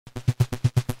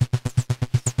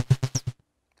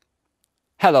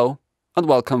Hello and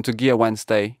welcome to Gear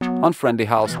Wednesday on Friendly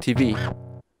House TV.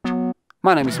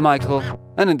 My name is Michael,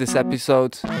 and in this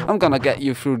episode I'm gonna get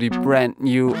you through the brand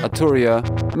new Arturia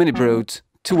Minibrute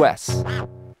 2S.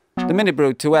 The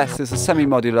Minibrute 2S is a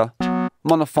semi-modular,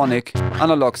 monophonic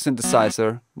analog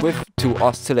synthesizer with two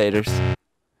oscillators.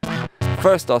 The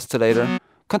first oscillator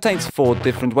contains 4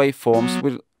 different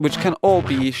waveforms which can all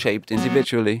be shaped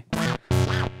individually.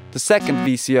 The second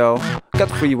VCO got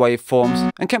 3 waveforms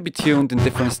and can be tuned in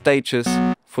different stages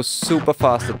for super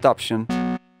fast adoption.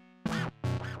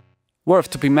 Worth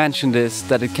to be mentioned is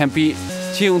that it can be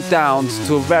tuned down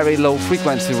to a very low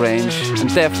frequency range and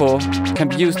therefore can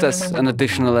be used as an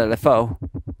additional LFO.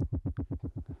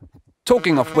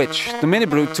 Talking of which, the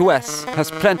Minibrute 2S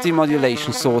has plenty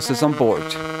modulation sources on board.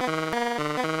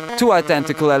 2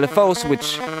 identical LFOs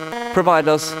which provide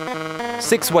us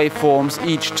 6 waveforms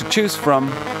each to choose from,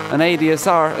 an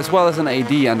ADSR as well as an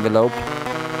AD envelope.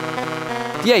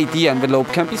 The AD envelope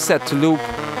can be set to loop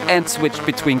and switch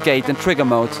between gate and trigger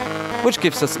mode, which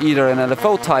gives us either an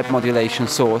LFO type modulation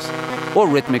source or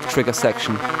rhythmic trigger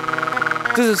section.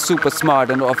 This is super smart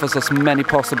and offers us many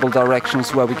possible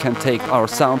directions where we can take our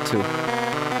sound to.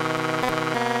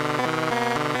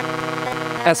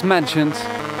 As mentioned,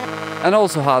 and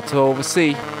also hard to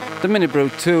oversee, the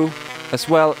Minibrute 2 as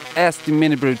well as the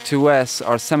Minibrute 2S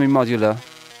are semi-modular.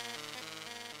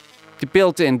 The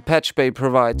built-in patch bay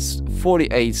provides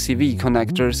 48 CV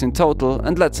connectors in total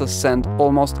and lets us send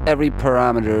almost every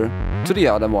parameter to the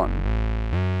other one.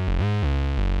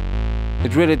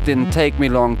 It really didn't take me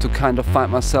long to kind of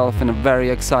find myself in a very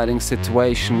exciting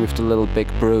situation with the little big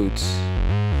brutes.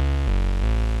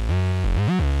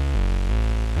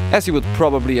 As you would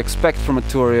probably expect from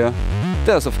Arturia,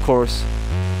 there's of course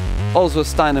also a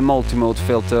Steiner multimode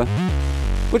filter,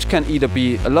 which can either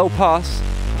be a low pass,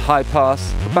 high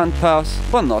pass, a band pass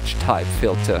or notch type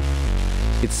filter.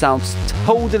 It sounds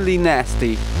totally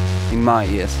nasty in my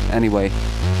ears anyway.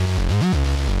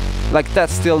 Like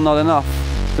that's still not enough.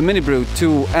 The Minibrute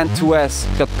 2 and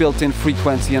 2S got built-in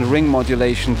frequency and ring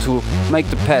modulation to make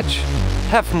the patch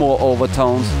have more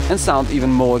overtones and sound even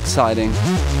more exciting,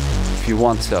 if you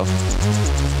want so.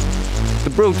 The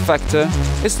brute factor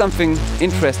is something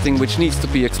interesting which needs to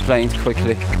be explained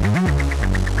quickly.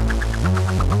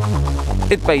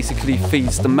 It basically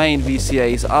feeds the main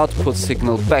VCA's output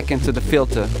signal back into the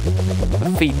filter, a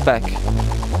feedback.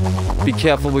 Be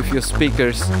careful with your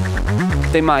speakers,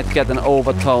 they might get an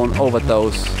overtone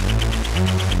overdose.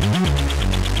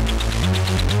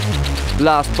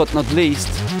 Last but not least,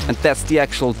 and that's the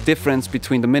actual difference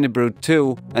between the Minibrute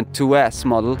 2 and 2S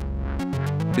model,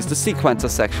 is the sequencer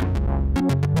section.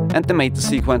 And they made the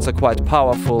sequencer quite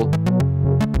powerful.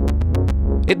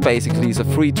 It basically is a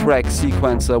 3-track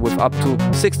sequencer with up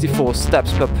to 64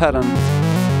 steps per pattern,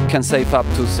 can save up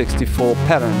to 64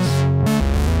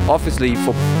 patterns. Obviously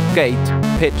for gate,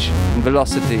 pitch and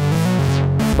velocity,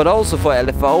 but also for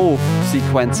LFO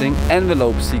sequencing,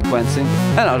 envelope sequencing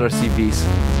and other CVs.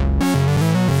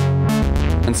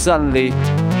 And suddenly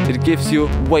it gives you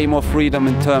way more freedom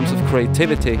in terms of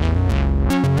creativity.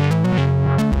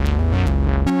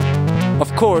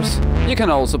 Of course, you can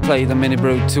also play the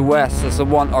Minibrute 2S as a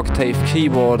 1-octave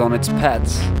keyboard on its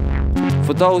pads.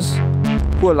 For those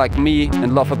who are like me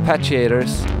and love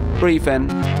arpeggiators, breathe in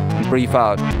and breathe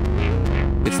out.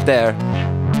 It's there,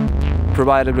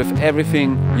 provided with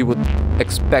everything you would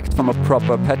expect from a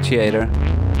proper arpeggiator.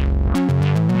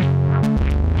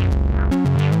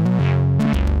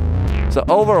 So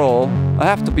overall, I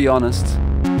have to be honest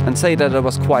and say that I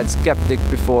was quite skeptic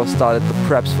before I started the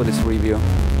preps for this review,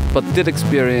 but did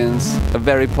experience a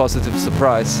very positive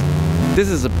surprise. This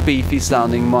is a beefy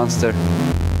sounding monster.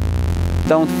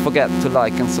 Don't forget to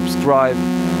like and subscribe.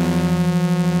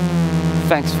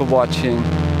 Thanks for watching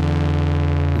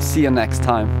and see you next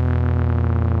time.